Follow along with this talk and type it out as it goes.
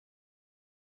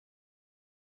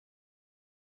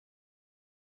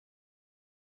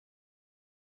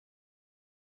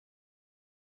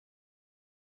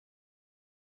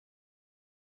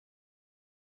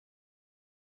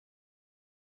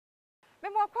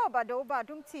Mahyease bado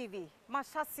badum TV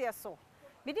Mahyease so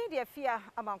me di Afia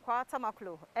Amankwaah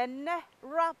Tamakloe enne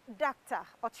rap doctor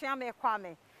Okyeame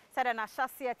Kwame said na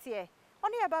Mahyease tie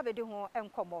oni eba bedi ho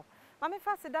enkomo mame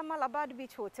fa seda Malabad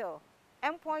Beach Hotel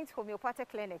Endpoint Homeopathic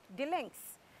Clinic the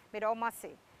links me do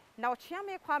mase na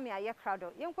Okyeame Kwame aye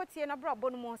krado yenkotie na bra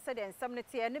bonu mu said ensem ne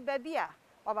tie ne ba bia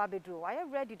oba bedru aye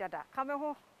ready dada kame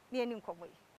ho ne ani nkomo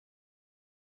yi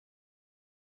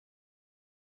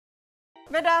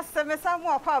Meda se mesamu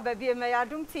akwa baby me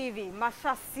yadum TV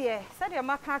Mahyease said ya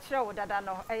maka kire wo dada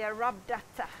no eye rap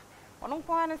doctor ono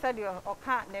nko ane said ya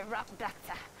oka ne rap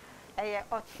doctor eye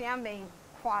Okyeame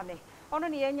Kwame ono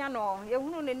ne yenya no ye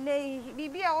hunu ne nei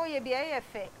bibia o ye bia ye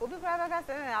fe obi kura baka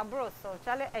se na abro so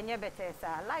chale enye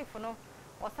betesa life no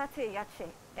osate ya che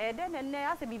de ne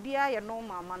ase bibia ye no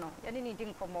mama no ye ne di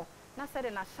nkomo na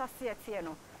said na Mahyease tie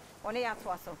no ono ya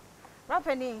to aso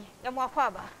rapeni ya mo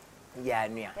akwa ba ya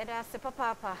nua eda se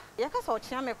papa ya ka so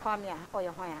Okyeame Kwame a oye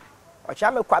ho ya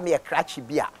Okyeame Kwame ye krachi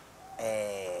bia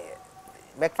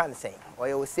make fan say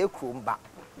oye o se krumba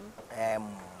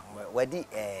wadi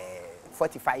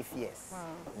 45 years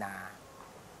na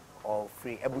o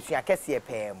free ebusua kese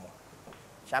pe mu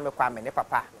Okyeame Kwame ne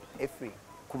papa e free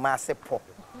Kumase po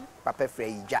papa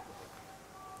free Ija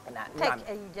na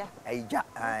Ija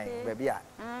ai baby a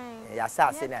ya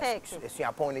sa se na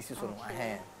esuapon ne siso no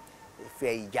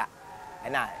free Ija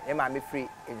na e ma me free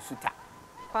ensuta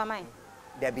Kwame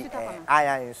debi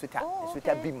aya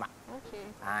ensuta bima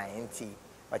enti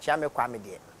Okyeame Kwame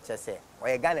de chese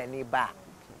oye Ghana ni ba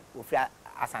o free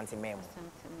asante memu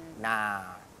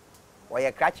na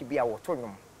oye krachi bia woto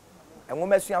nwom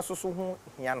enwomasua soso hu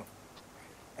hia no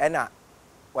ena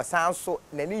wasanso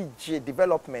nani je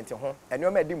development ho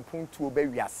eno ma di mpuntuo ba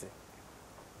wiase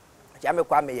Okyeame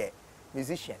Kwame ye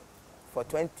musician for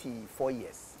 24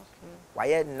 years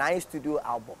why 9 studio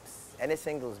albums and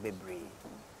singles bebre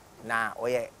na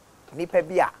oye nipa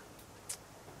bia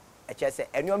e chese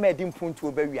eno ma di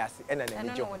mpuntuo ba wiase ena nani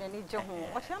je ho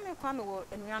Okyeame Kwame wo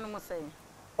enuanu mo sei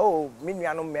oh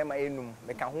minuanu mema enum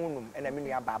meka ho num ena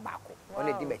minua ba baako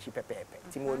ona di machi pepepe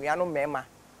ti mo nuanu mema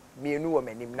mienu wo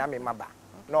manim na mema ba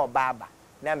na oba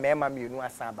na mema mienu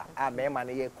asa ba mema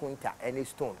na ye kunta any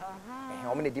stone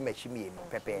omo na di machi mienu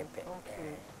pepepe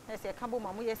na se kabo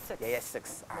mamu ye 6 ye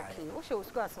 6 okay wo she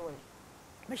school ase wo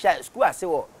me sha school ase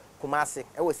wo Kumase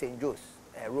e wo St. Joe's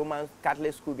Roman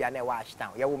Catholic school bia na wa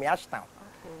Ashtown ye wo me Ashtown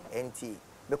enti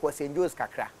because St. Joe's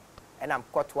kakra and I'm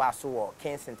caught was so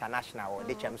Kings International or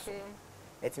DHM.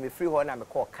 Let me free one. I'm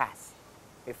called CAS.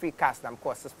 A free CAS. I'm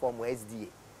called form SDA.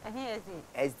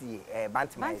 SDA.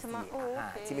 Bantama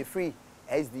SDA. Let me free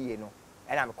SDA no.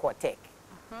 And I'm called Tech.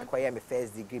 I call my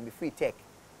first degree. Me free Tech.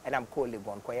 And I'm called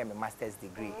Legon. Call my master's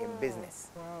degree in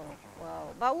business. Wow.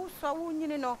 But who saw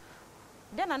you know?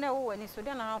 Then I know when so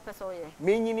then I know person ye.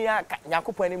 Me nyini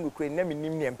Nyankopon ni mukure na me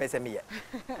nim ne mpese me ye.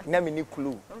 Na me ni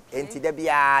clue. Enti da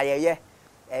bia ye.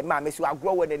 Ma me so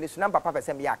agro we ni so na papa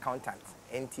person be accountant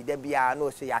enti da bia no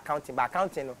so accounting ba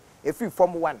accounting no e free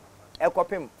form 1 e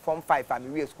kopim form 5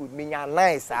 am we school me nya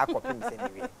nice a kopim se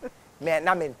ni me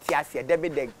na me ntiase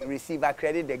debit the receiver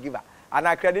credit the giver and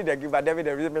I credit the giver debit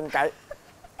the receiver kai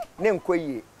ne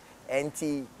nkoyi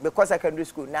enti because secondary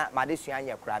school na ma de sua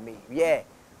anya kra me yeah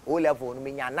O level no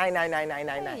me nya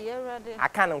 99999 I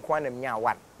can nko na me nya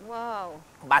 1 wow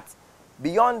but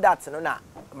beyond that no na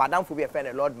madam for be a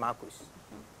friend Lord Marcus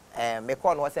me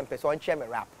call no some person share me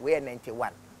rap we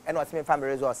 91 and what's me family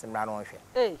resource in run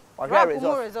hey rap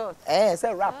resource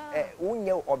say rap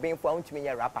unye obenfo untimi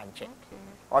nya rap anche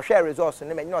or share resource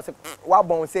no me no say wa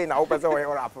bon say na wo person we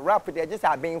rap they just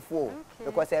are being full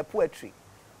because poetry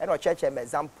and or church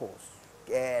examples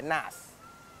nas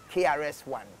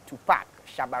KRS1 Tupac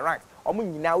Shabaranks omo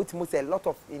nyina ultimo say a lot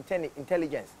of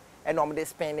intelligence and omo dey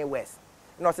spend west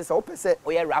no say open say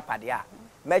we rapper there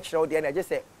match no there just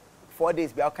say 4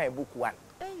 days be kind book 1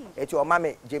 it's your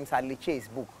mama James Hadley Chase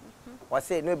book or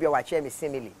say no be wa share me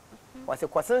simile or say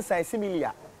kwasan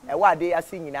simile e wa dey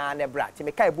ase nyina na bra ti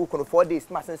me kind book no 4 days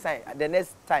ma sensan the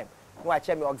next time no wa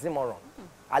share me oxymoron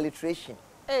alliteration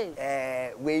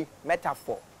way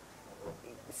metaphor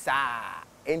sa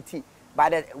enti by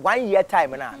the 1 year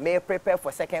time na me prepare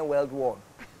for Second World War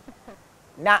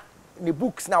na the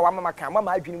books na wa mama kan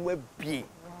mama adwini mu abie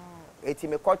enti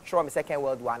me cut from Second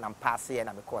World War and pass here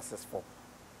na me courses for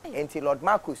enti Lord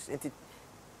Marcus enti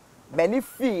many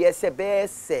fee ese be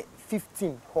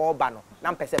 15 hoba no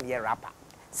na mpese me rapper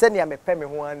send ya me pay me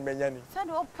ho an menya ni send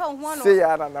o pay ho no say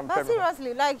ya na but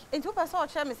seriously like into person o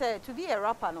share me say to be a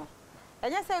rapper no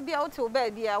enye say bia o to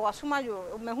ba bia wasoma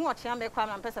yo me hu Okyeame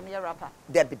Kwame mpese me rapper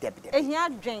debi ehia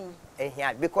dwen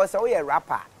ehia because we a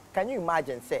rapper can you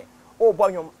imagine say o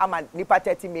bonyum ama nipa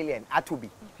 30 million atobi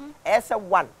ese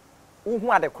 1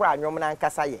 uhu ade kra nwom na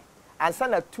nkasa ye ansa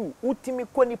na 2 utimi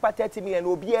ko nipa 30 million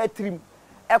obi atrim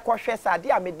ekohwe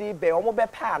sade amede be omo be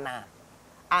pa na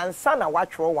ansa na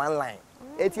watchro one line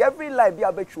every line be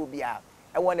abetro bia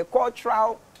e won a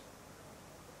cultural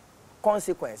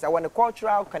consequence, I want a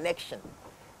cultural connection,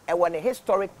 I want a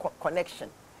historic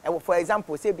connection. And for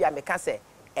example, say be a mekase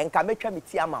enka metwa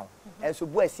metiama and so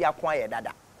bo asia kwan ye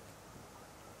dada.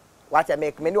 What I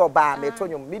make many oba me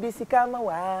tonyum me di sika ma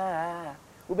wa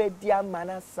ube dia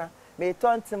manasa me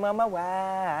tonti mama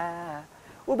wa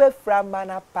ube fra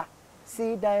manapa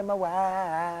si dai ma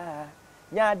wa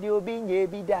nya de obi nye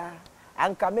bi da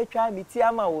anka metwa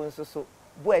metiama wo nso so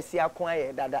bo asia kwan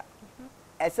ye dada.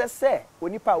 Ese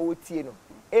onipa otie no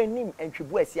enim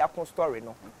entwebu asia kon story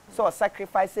no so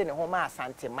sacrifice ne homa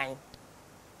asante man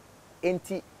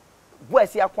enti bu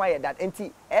asia kwan ye that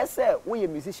enti ese wo ye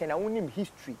musician na wonim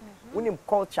history wonim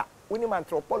culture wonim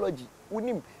anthropology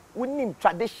wonim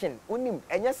tradition wonim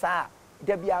enye saa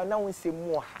da bia na wonsem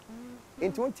mu ha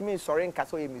enti wontimi sorry nka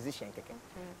so ye musician keke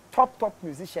top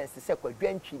musicians se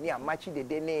kwadwantwi ni amachi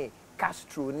dede ne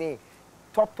Castro ne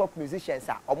top musicians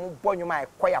are omo bonyuma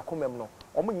ekoya komem no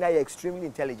omo nyina extremely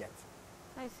intelligent.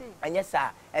 I see. And yes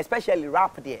sir, especially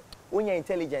rap there. When you're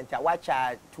intelligent, watch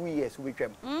 2 years we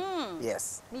come.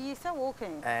 Yes. Me say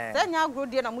walking. Then you grow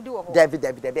there na mudi wo ho. David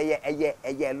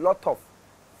a lot of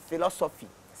philosophy,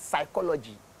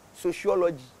 psychology,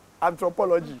 sociology,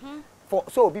 anthropology. For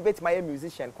so be bet my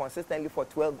musician consistently for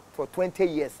 20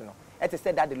 years no. It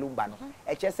said that the lumba no.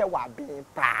 E che say wa bin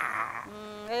pa.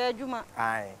 Juma.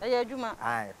 Aye. Juma.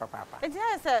 Aye, papa. It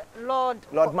say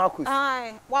Lord Marcus.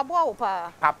 Aye. Wa bo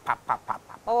pa. Papa.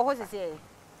 Oh, what is say?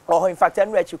 Oh, in fact,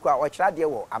 Enrichi kwa ochra de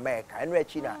wo America.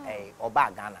 Enrichi na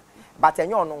oba Ghana. But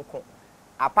enyo no nko.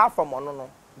 Apart from ono no,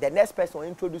 the next person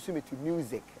introduce me to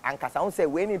music. And kasa won say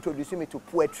when introduce me to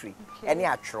poetry. Any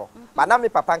atro. But na me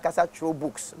papa nkasa throw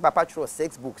books. Papa throw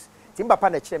 6 books. Tim papa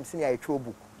na chem sini a throw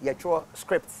book. Ye throw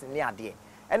scripts ni ade.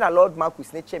 And a Lord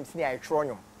Marcus ne chem sini a throw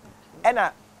nyom. And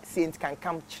a saint can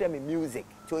come share me music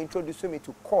to introduce me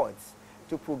to chords,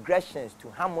 to progressions, to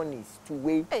harmonies, to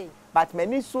way. But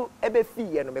many so ebe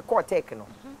fee no me call take no.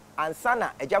 And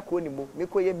sana ejako ni mo me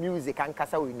ko ye music and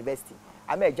kasa university.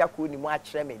 Ame ejako ni mo a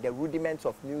share me the rudiments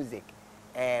of music,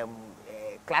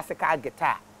 classical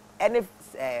guitar, and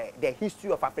the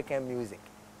history of African music.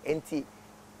 Enti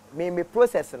me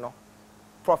process no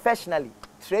professionally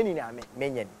training ame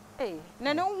menyen.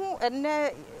 Na no hu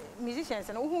musicians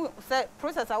and who say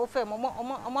process our firm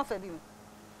omo fa bim.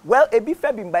 Well, ebi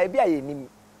fa bim ba ebi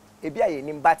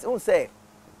ayenim but who say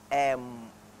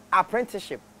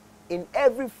apprenticeship in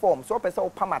every form. So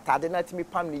person pamata de na timi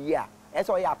pam ni year. E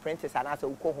so your apprentice and as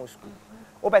uko home school.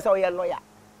 O person your lawyer.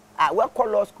 We call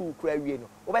law school kura wie no.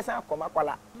 O person akoma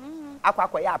kwala.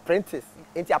 Akwa your apprentice.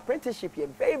 Into apprenticeship is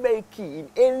very key in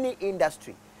any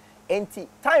industry. Enti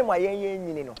time wa yen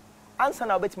nyini no. Answer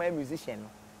na bet my musician no.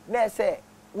 Na say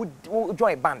would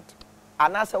join band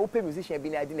and as a open musician be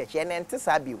na di na che na ente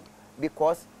sabi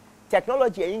because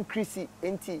technology increase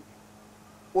into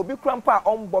obi krampa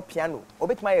ombo piano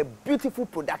obetima a beautiful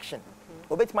production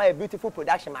obetima a beautiful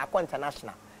production ma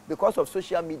international because of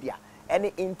social media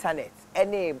any internet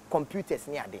any computers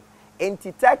near there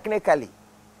enti technically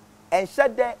and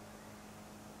shade there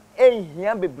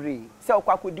ehia bebre say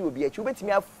okwakodi obi achi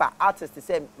obetimi afa artist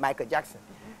say Michael Jackson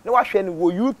no wa hwe no wo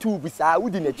YouTube sa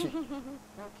wudi na chi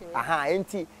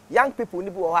enti young people ni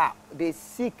bi wo ha they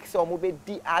seek some be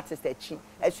di artist achi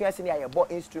esuase ni ayebo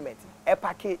instrument e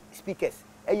pack speakers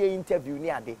eye interview ni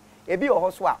ade ebi o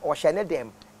hoso a o hye ne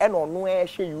dem e no no e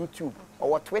hye YouTube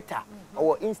or Twitter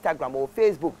or Instagram or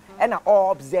Facebook and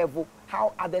all observe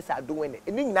how others are doing it.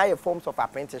 Any nine forms of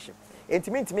apprenticeship.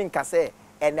 Enti me nka say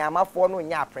and amafo no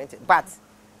nya apprentice but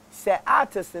say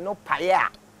artist no paya.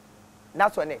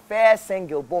 That's when the first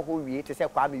single boho wie to say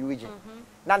Kwame Eugene.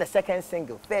 Now the second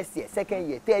single, first year, second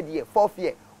year, third year, fourth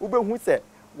year. Ube hu say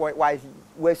why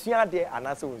we sua there and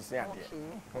also we sua there.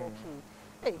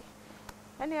 Hey.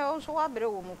 And you also wa bere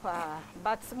wo mu pa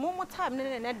but more time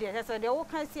ne there say the wo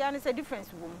kan see an say difference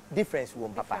wo. Difference wo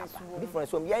papa.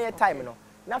 Difference wo ye time no.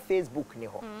 Na Facebook ni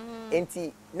ho.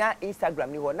 Enti na Instagram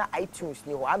ni ho, na iTunes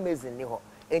ni ho, Amazon ni ho.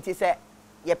 Enti say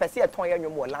ye pese e ton ye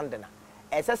nwom wo London.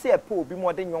 Ese say e po obi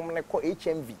mo de nwom ne ko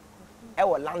HMV. E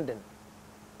wo London.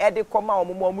 E de koma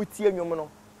omo tie nwom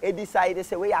no. E decide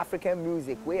say we African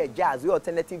music, we jazz, we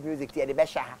alternative music tie de be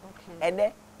sha.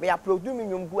 Ene me upload me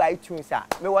nwom bu iTunes a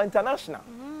me wa international.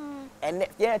 And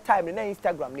yeah time na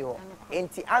Instagram ni ho.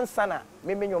 Enti answer na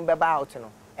me nwom be ba out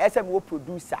no. SM wo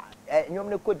producer nyom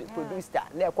ne code producer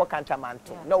na ekọ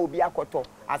kantamanto na obi akoto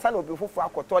asa na obi fofo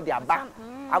akoto de aba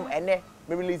am ene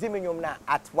me release me nyom na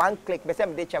at one click me say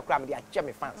me dey check am dey check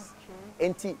me fans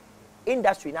enti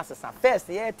industry na sesa first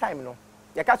year time no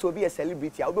ya ka so obi a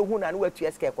celebrity a obehu na no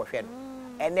atu SK kohwe no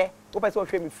ene wo pese wo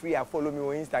hwe me free and follow me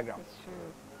on Instagram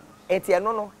enti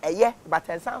eno no eye but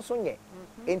ensan so nye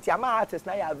enti ama artist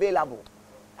na ya available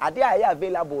ade a ya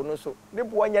available no so ne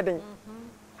bo onye den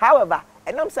however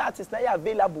enam say artist na ya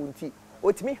available nti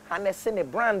otimi harness ne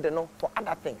brand no for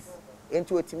other things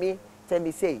enti otimi tell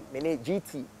me say me ne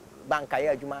GT bank aye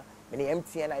adwuma me ne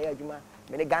MTN aye adwuma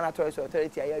me ne Ghana Tourist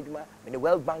Authority aye adwuma me ne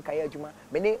World Bank aye adwuma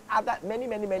me ne other many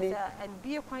and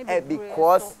be quite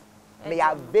because me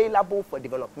are available for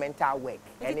developmental work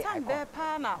any time be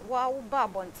pa na wa ba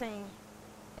bonten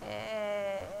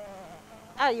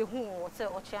you who say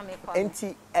Okyeame Kwame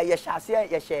enti ye hyase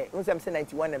ye hye unsem say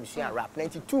 91 na machine rap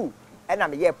 92 and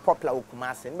I'm here popular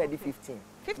Kumase me 15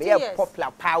 me here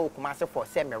popular power Kumase for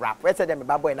say me rap we say them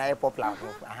bad boy na here popular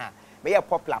me here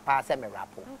popular power say me rap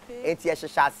enti ye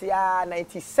hyase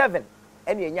 97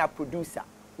 and ye nya producer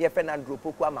ye Fernando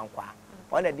Poku Amankwaah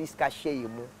on a discuss share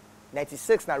mu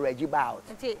 96 na Reggie Bout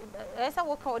enti esa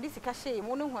wo kan odisi ka share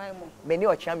mu no hwan mu me ni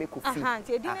Okyeame Kofi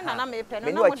enti edini na na me pe no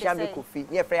me ni Okyeame Kofi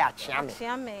ye frɛ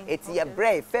Okyeame eti ye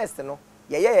brave first no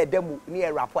ye damu ni ye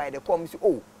rap ay de come say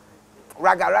oh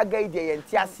raga ide ye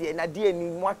ntiase na de ani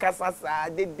mu akasa sa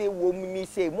de wo mu ni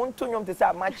say monto nyom te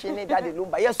say machi ni dade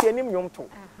lumba yeso anim nyom to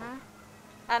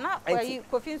ana why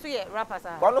Kofi nso ye rapper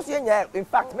sa ono so ye in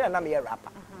fact me na me ye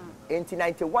rapper enti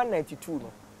 91 92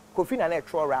 no Kofi na na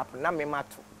tro rap na me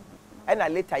mato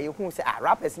and later you who say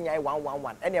rappers in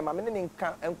 111 and your mamma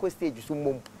nka enko stage so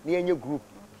mom na yenye group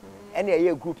and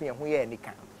your group ye ho ye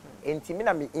nika enti me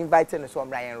na me invite no so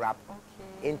Brian rap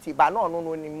enti ba no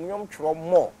ni nyom tro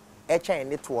more e chen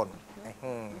ne to no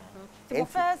enti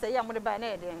first say ya mo de ba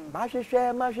na e den ma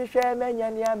hwehwe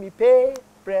menya ne ami pe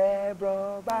bre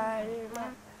bro bye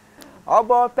ma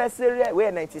obo pesere we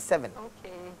 97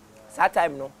 okay that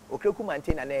time no Okreku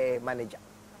maintain na manager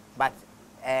but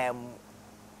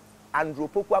Andrew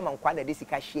Poku Amankwaah na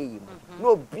desika share yi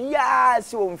no bia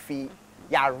se omfi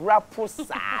ya rapo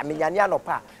sa me nyane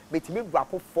anopa betimi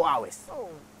rapo 4 hours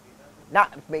na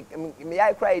me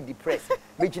I cry depressed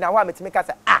me gina ho metimi ka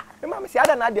say me ma me say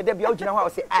ada na de bia o gina ho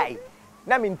say ai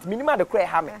na me minima de cry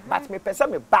ha me but me pesa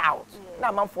me bout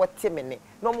na man 40 minutes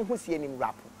no mo hu sie nim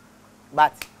rapo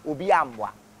but obi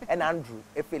amboa and Andrew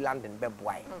efe London be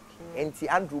boy enti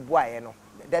Andrew boy no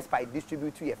despite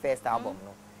distribute to your first album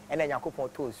no and then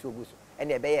Yakupon told so good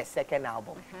and be a second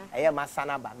album I am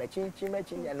Masanaba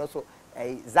machin and also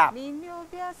a Zap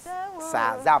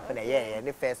Zap and a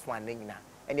the first one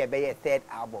and there be a third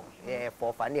album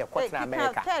for near Costa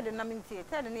America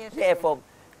third for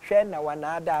Shena one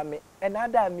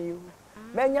another me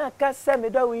Menya kase me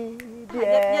do we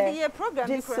yeah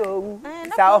program so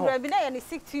program be na any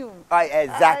sick tune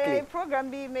exactly program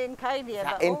be main kai there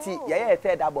enti yeah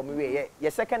third album we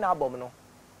your second album no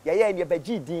yeah and you be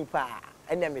din pa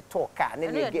and me talk car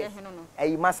na me get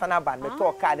e masana ban me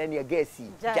talk car na me get si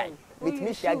jai with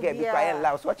me share get be cry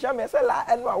loud so Okyeame say la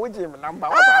and no we give me number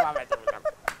what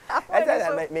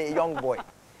am me young boy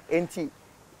enti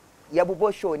ya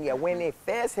bubo show ni win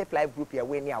first hip life group ya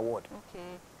win award okay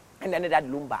and then that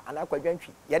lumba and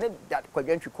akwadwantwi ya that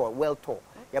kwadwantwi called well tour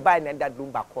ya buy and that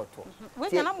lumba call tour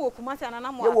we na mo Kumasi and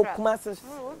na mo you Kumasi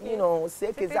you know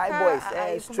Sekes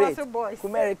boys straight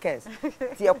Americans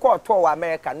ti ya call tour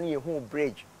America no you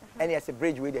bridge and yes a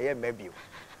bridge with the maybe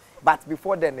but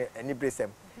before then any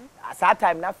brisem at that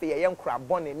time na fe ye nkra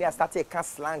born ni started can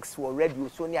slangs for radio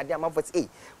so ni ade am for say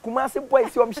Kumasi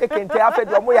boys you am shaking te afa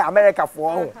do mo ya America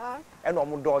for ho and o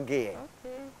mo dog e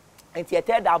and your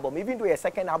third album, even though your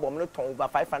second album no turn over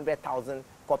 500,000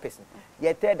 copies,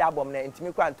 your third album na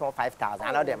intimi kwa turn 5,000.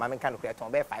 I know them I can create turn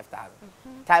be 5,000.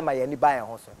 Time I any buy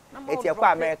also. It's your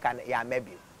kwa American ya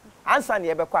maybe. Answer ni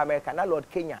ebe kwa America na Lord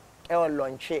Kenya e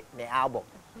launch the album.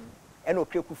 And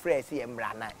Okyeku frɛ si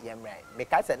yemra na yemra. Me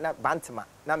ka say na Bantama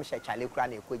na me chale kura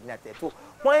na ekogina teto.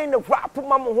 When the rap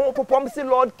mama ho popom si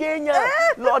Lord Kenya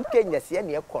si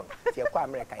na ekɔ. Ti kwa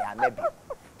America ya maybe.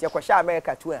 Ti kwa sha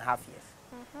America 2.5 years.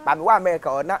 But me wa America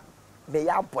or na me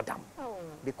ya bodam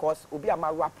because obi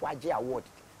ama rap age award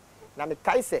na me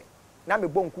kai say na me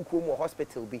bon kuku mo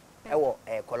hospital bi e wo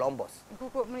Columbus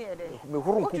kuku me ye de me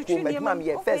hurun kuku me ma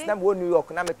me first na me New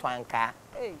York na me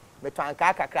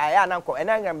twanka kakra ya na nko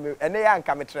ene ya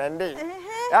nka me trende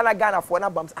ya na Ghana for na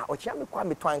bams Okyeame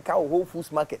Kwame twanka o Whole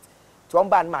Foods market to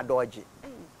mba na doje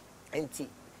enti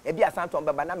e bi asanto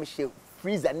mba na me she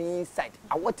freezer ni inside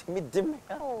I want me dim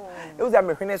it was a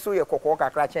me hwene so ye kokko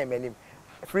kakra chen manim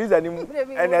freezer ni mu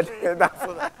and that's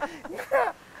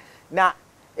na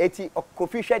eti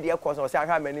kofi hwe de ekọ so say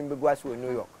ahwa mani mbegu aso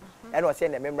New York and o say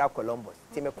na memra Columbus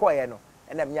ti me koye no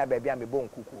na me nya ba bia me bon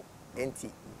kuku enti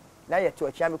na ye to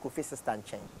Okyeame Kofi sister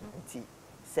nchen enti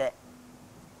se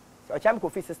Okyeame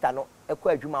Kofi sister no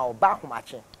ekọ adwuma o ba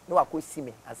homache na wakosi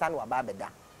me ansa na waba beda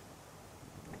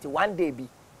enti one day bi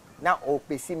na o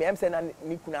pesi me em say na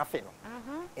ni kunu afe no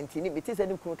enti ni beti say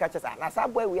ni kunu ka chesa na sa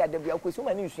boy we adabia kosi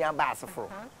ma ni nsuan ba asefro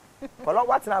Columbus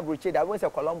what na broche that we say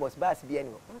Columbus bus bi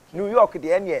anyway New York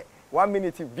the any 1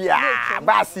 minute bia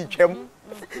bus twam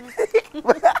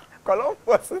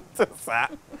Columbus to sa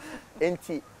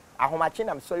enti ahomache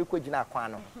na sorry ko gina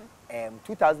akwan no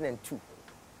 2002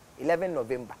 11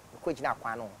 November ko gina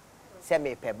akwan no say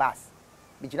me per bus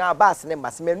bi gina bus ne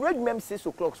mas me ready mem 6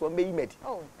 o'clock so me yimedi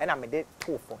and am dey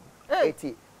 2 for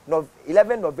 80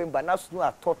 11 November na snow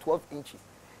at 12 inches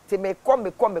te me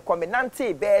come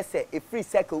nante be say a free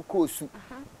circle course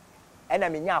and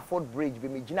am nya afford bridge be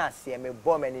me gina ase me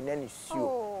bomb and nani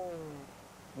suo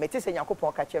me te say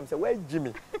yakopon ka chem say well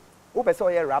Jimmy wo be say o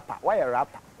ye rapper why a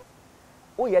rapper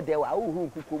o ye de wa wo hu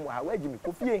nkuku mu ha wa Jimmy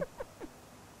Kofi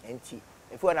enti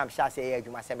if when am sure say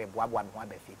adwuma say me boaboa me ho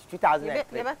abafit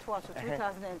 2003 never was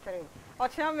 2003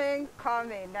 Okyeame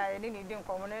Kwame na ni ni din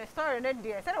komo no story na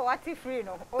dey say what free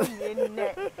no o ye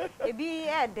ne e bi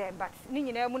e dey but ni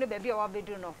nyina mu no ba bi a wa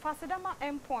bedu no fasidama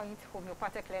endpoint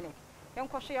homeopathic clinic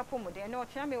enko hwe ya pomode na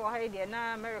Okyeame wo ha dey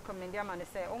na America mendia man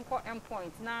say onko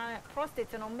endpoint na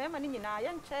prostate no mema ni nyina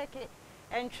ye check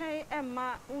entwen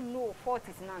emma unu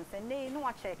 40s na nse ne no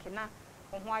wa check na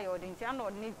ho ayo de ntia no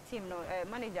ni team no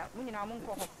manager mu nyina mo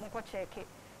nko check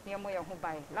ne mo ye ho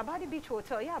bai Labadi Beach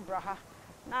Hotel ya abraha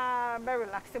na very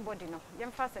relaxed body no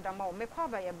yem fast da ma o me kwa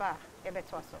ba ye ba e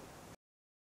beto aso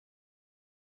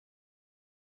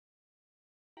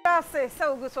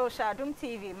so go social Dum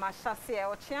TV Mahyease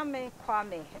Okyeame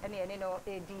Kwame ene no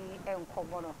edi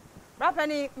enkomo no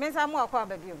rapani mensa mu akwa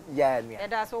ba biom yeah me e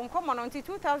da so enkomo no until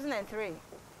 2003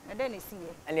 and then is here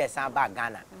and yes am ba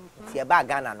Ghana see ba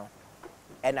Ghana no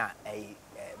e na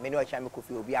me no Okyeame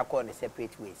Kofi obi akọ ne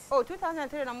separate ways oh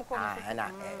 2003 na mo ko and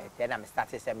then I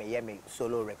started say me hear me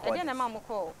solo record and then na mo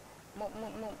ko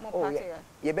mo party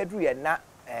ye bedru ye na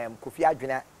Kofi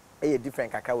adwena e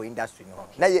different kaka we industry no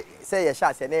na ye say ye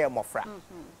sha say na ye mofra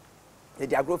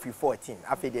they agro 14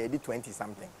 after they did 20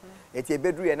 something it ye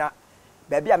bedru ye na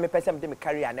baby a me person me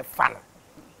career ne fa no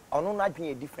ono na adwen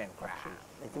ye different kra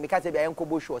it me ka say be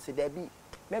enkobo show say there be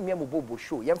me mo bobo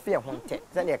show ye mfe ho nte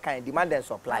say na kind demand and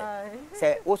supply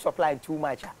say o supply too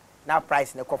much na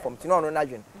price ne come from ti no na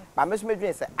adwen ba me so me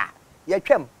dwen say ye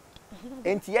twam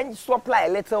enti ye supply a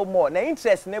little more na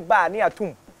interest ne ba na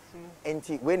atum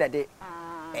enti we na de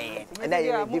and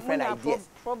I different ideas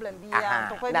problem be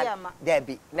to kwa be ama there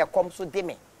be na come so de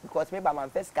me because me ba man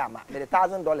first scam me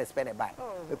 $1,000 spend a buy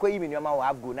we ko yimi nyoma we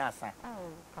have go na asan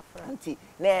enti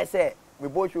na say we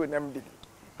both show them did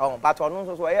but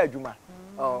onu so ya adwuma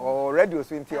radio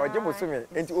so enti oje so me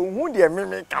enti ohun de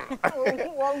me kam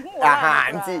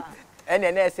enti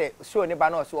ene na say show ne ba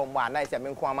na so mo na say me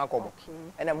nko amakobo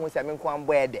ene mo say me nko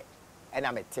ambo ede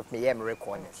ene me tip me ye me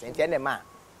record enti ene ma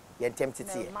ye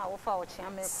temptity ma wo fa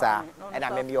Okyeame sa ena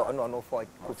me me no for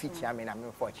Kofi Okyeame na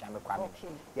me for Okyeame Kwame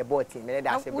ye bought me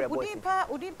da se bre bought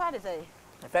udi pa de say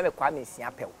e fa me Kwame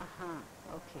Siapel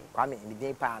okay Kwame me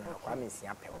din pa na Kwame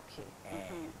Siapel okay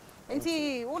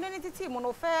enti wo ne titi mo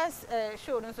no first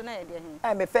show no so na ye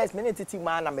de me first me titi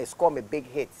man na me score me big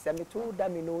hit say me to da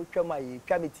me no twama yi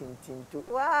twame tintin to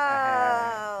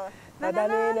wow na da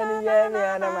ni ye me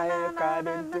ana my card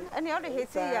any other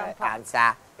hit ya pa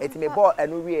answer it me ball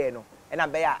enu wie no na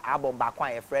be ya album ba kwa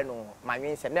ye frɛ no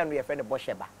manwensem na no ye frɛ no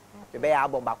bosheba be ya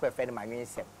album ba kwa ye frɛ no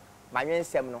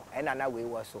manwensem no na we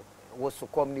wo so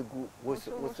kom ni gu wo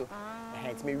so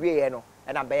it me wie no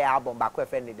na be ya album ba kwa ye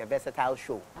frɛ no the versatile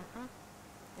show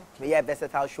me ya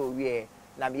versatile show wie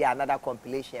na me ya another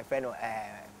compilation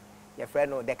ye frɛ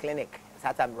no the clinic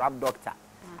satam rap doctor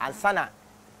and sana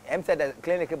said the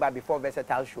clinic ba before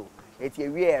versatile show it ye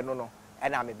wie no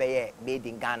na me be ye made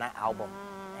in Ghana album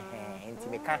enti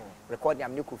me can record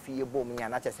am ne Kofi ye bom nya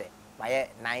na chese my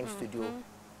 9 studio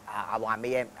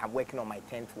I'm working on my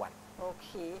 10th one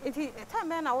okay enti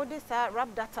time na wo this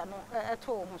rap data no eto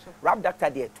ho so rap data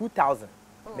there 2000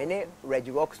 me ne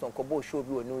Reggie Rockson ko bo show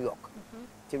bi o New York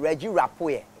ti Reggie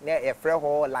Rapoe na e frɛ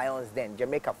ho Lions Den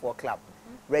Jamaica 4 club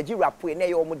Reggie Rapoe na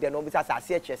ye o mo de no bi sa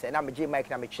ase chese na me J mic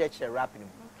na me church rap ni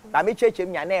na me church me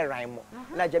nya na ran mo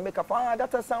na Jamaica 4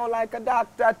 that sound like a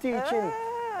doctor teaching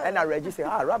and I Reggie say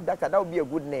rap doctor that would be a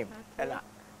good name and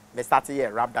me started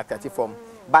here rap doctor from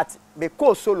but me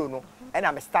ko solo no and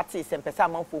I me started sem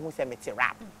pesa man for who say me ti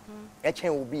rap echen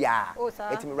obi a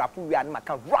etimi rap wi an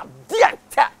maka rap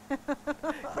data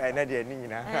na de ni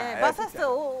nyina but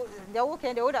so the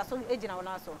weekend they would so ejina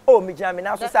wona so oh mi jina me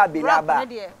na so sa be la ba na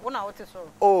de wona wote so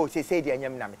oh say de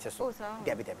anyam na me te so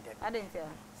debi adentia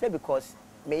say because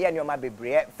me ye nyoma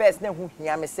bebre first na hu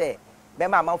hia me say be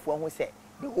ma amanfo hu say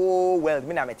the whole world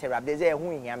me na me te rap they say hu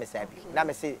hia me say na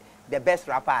me say the best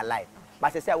rapper alive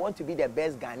but say I want to be the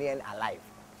best Ghanaian alive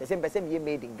say me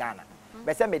made in Ghana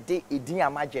be say me de edin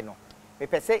amaje no me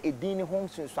pese edin ni ho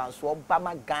sunsuanso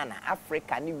bama Ghana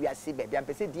Africa ni wiase be bia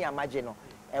pese edin amaje no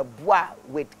eboa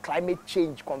with climate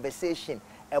change conversation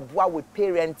eboa with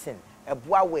parenting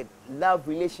eboa with love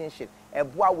relationship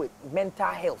eboa with mental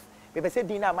health me pese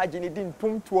edin na amaje ni din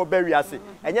tumtuo be wiase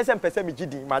enye se pese me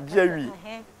gidin ma je wi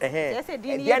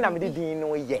edin na me din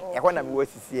no ye e ho na me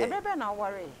wasisi e ebe na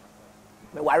worry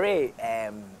me worry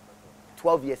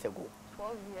 12 years ago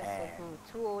 12 years ago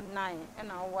 2009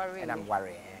 and I worry and I'm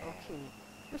worried okay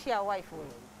who's your wife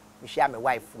we share my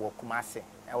wife for Kumasi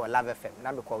I will love FM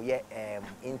na me call ye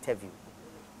interview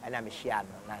and I'm share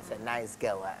no na say nice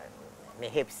girl me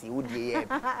hips would ye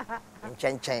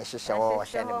chen she show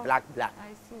she black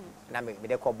I see na me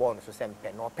dey call born so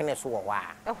sempe no pene so wo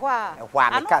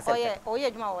a me ka say oh ye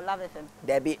adwuma wo love FM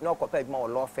there be no compare adwuma wo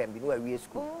law firm bi no awie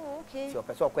school okay so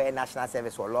person ko national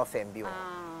service or law firm bi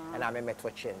and I met to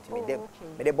change me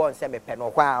dey born say me pen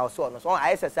no kwa so no so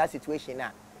I say situation na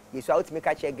you so out me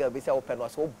catch a girl be say open no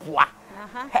so boa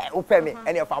hey open me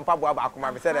and your fampa boa ba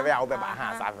kuma me say dey be ba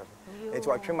ha sa it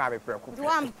was trim my preku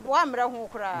one mre ho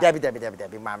kura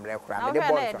debi ma mre kura me dey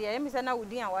born so dey me say na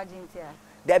wudi an wagintia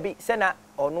debi say na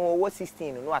ono wo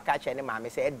 16 no aka che ne ma me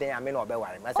say eden ame na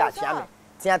obeware me say achia me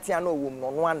tia no wom no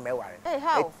no an me ware hey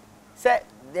how say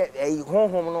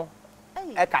honhom no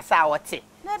e kasa wote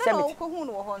say me ko hu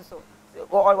no wo hon so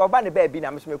oba ne baby na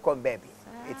me so me come baby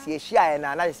eti ehia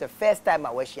na na is the first time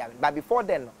I was here but before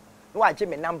then no age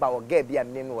me number or girl bi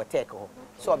am no take ho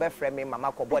so obe friend me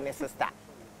mama ko born sister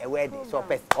a wedding so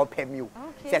open you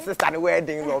say sister no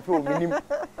wedding no pe o minim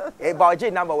e ba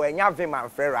oje number we nya vim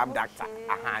and friend rap doctor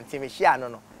aha nti me hia no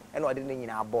no e no ode no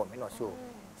nyina abo me no so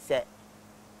say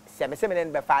me say me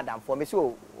be father for me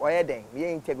so oye den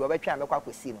me interview obetwa me kwa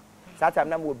kwesi no that time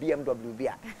na mo BMW bi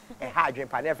a e ha adwen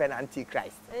pa na friend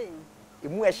antichrist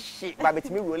emu ehye ba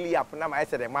betimi roll up na ma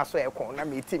say dem aso e kon na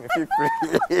me team free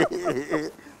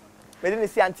me dey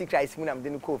see antichrist mu na me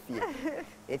dey ko fie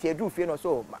enti edu fie no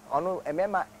so ono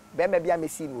emema be ma bia me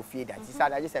see no fie that is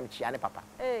I just am chia ne papa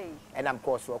and I'm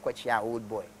course so kwa chia old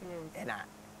boy and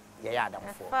yeah adam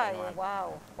for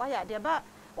wow why ya dey ba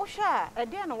wo sha e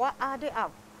dey no wa add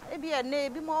up e bia na e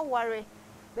bi mo worry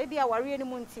baby a worry any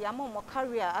munti am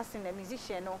career as a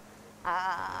musician no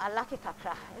alaki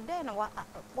kakra then what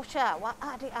share what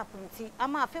add up nti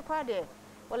ama fe kwa de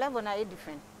level na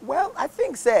different well I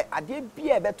think say ade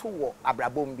bia beto wo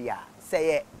abrabom bia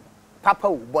say papa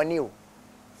wo boni o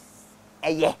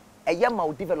eye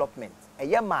ma development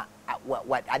eye ma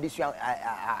what addition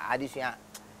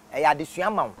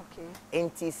ma okay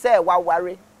nti say wa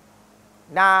worry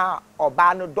na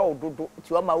oba no do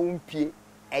ti o ma wo mpie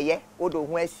eye odo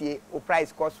ho asie o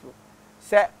price cost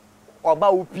say oba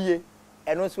wo pie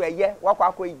eno so eye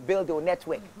wakwa build your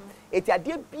network eti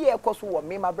ade bia ekoso wo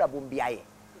me mabrabom bia ye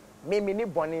me ni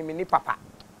boni me ni papa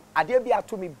ade bia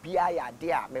to me bia ya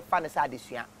ade a me fa ne sa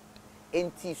adesua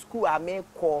enti school a me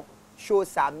ko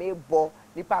shows a me bo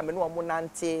nipa me no mo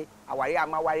nante aware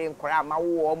amaware nkora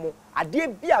amawo mo ade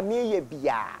bia me ye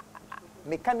bia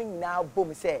me kan nyina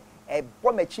bom se e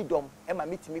bo machidom e ma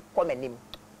metimi komanim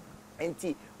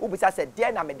enti ubisa se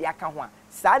de na me de aka ho a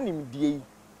sa nimdie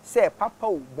say papa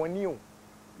wo boni o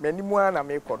manimu ana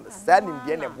me ko sa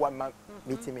nimdie na bo ma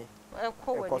metimi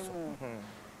ko wanimu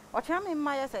Okyeame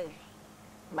Mahyease say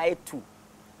my 2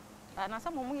 na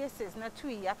some Mahyease na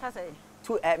 2 ya ka say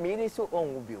 2 me ni so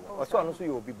on wo bi o so no so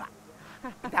yo obi ba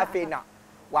afi na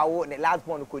wa wo ne last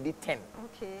born ko di 10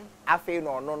 okay afi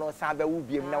no san ba wo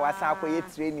biem na wa san ko ye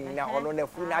training na ono na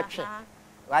fu na twe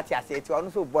what you say to ono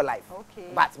so bo life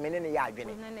but me ne ya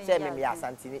adwene say me ya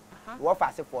santini wo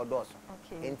fase for doors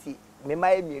enti me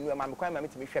mai mienu ma me kwan ma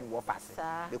metimi hwe me wo fase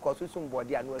because usum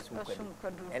body anu asum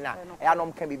kwadu ena ya no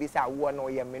mka bibi say wo no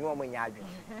ye me no mo nya adwene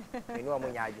me no mo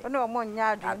nya adwene no mo nya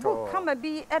adwene bu kama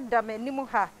bi edda manimu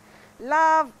ha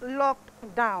love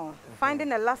locked down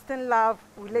finding a lasting love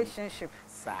relationship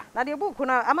na de book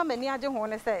na ama mani age ho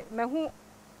ne say mehu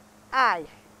I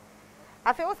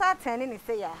afi wo sa ten ni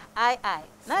say ya I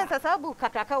na sa book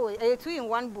kakraka we 2 in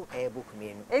 1 book book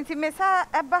me no enti me sa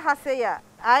eba ha say ya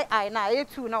I na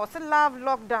 2 na was love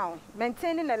lockdown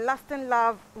maintaining a lasting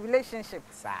love relationship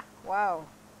wow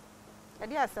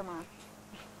adi asema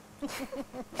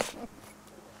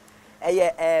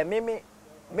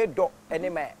me do any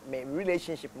my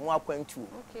relationship mo akwantu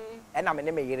e na me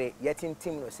ne me yere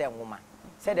yetintim no se nwoma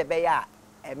se de be ya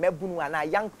mabunu ana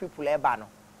young people eba no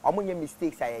omunye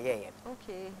mistakes ayeye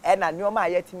e na nioma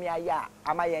ayetimi aya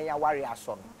ama yen ya ware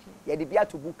aso no ye de bia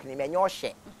to book ni menye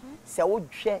ohye se wo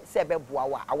hwe se be boa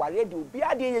wa aware de obi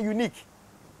ade ye unique.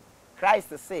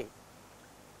 Christ say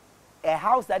a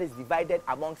house that is divided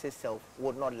amongst itself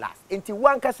will not last. Enti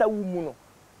wan kasa wu mu no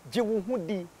je wo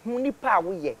hudi hu nipa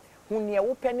wo ye hu ne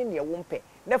wo pe ne wo mpe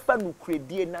na fa no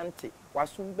kredie nante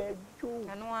wasum ba ju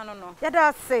ano no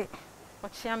yada say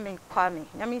Okyeame Kwame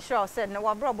nyame sure said na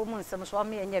wabro bo mu nsem so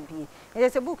ma enya bi e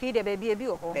se book yi de ba bi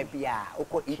ho ba bia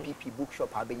uko EPP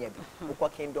bookshop abenya bi uko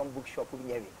Kingdom bookshop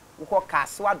benya bi uko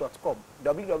kaswa.com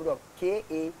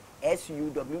www.kaswah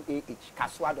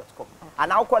kaswa.com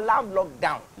and uko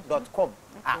lovelockdown.com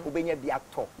ubenya bi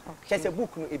ato chese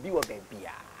book no ebi wo ba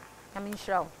bia nyame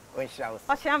sure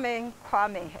Okyeame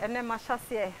Kwame ene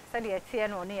Mahyease said e tie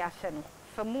no ne ya hye no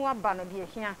famu aba no de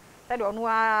hia said onu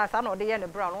a sa no de ye ne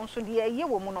bra no so de ye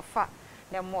wo mu no fa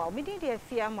na mo a de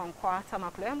Afia Amankwaah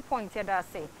Tamakloe point ya da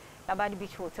say Labadi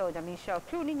Beach Hotel da Misha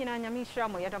crew ni nyina nyame hira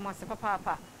mo ya da mo se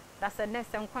papa that's the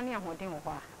next nkwane ahoden ho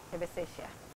a e be se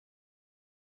hia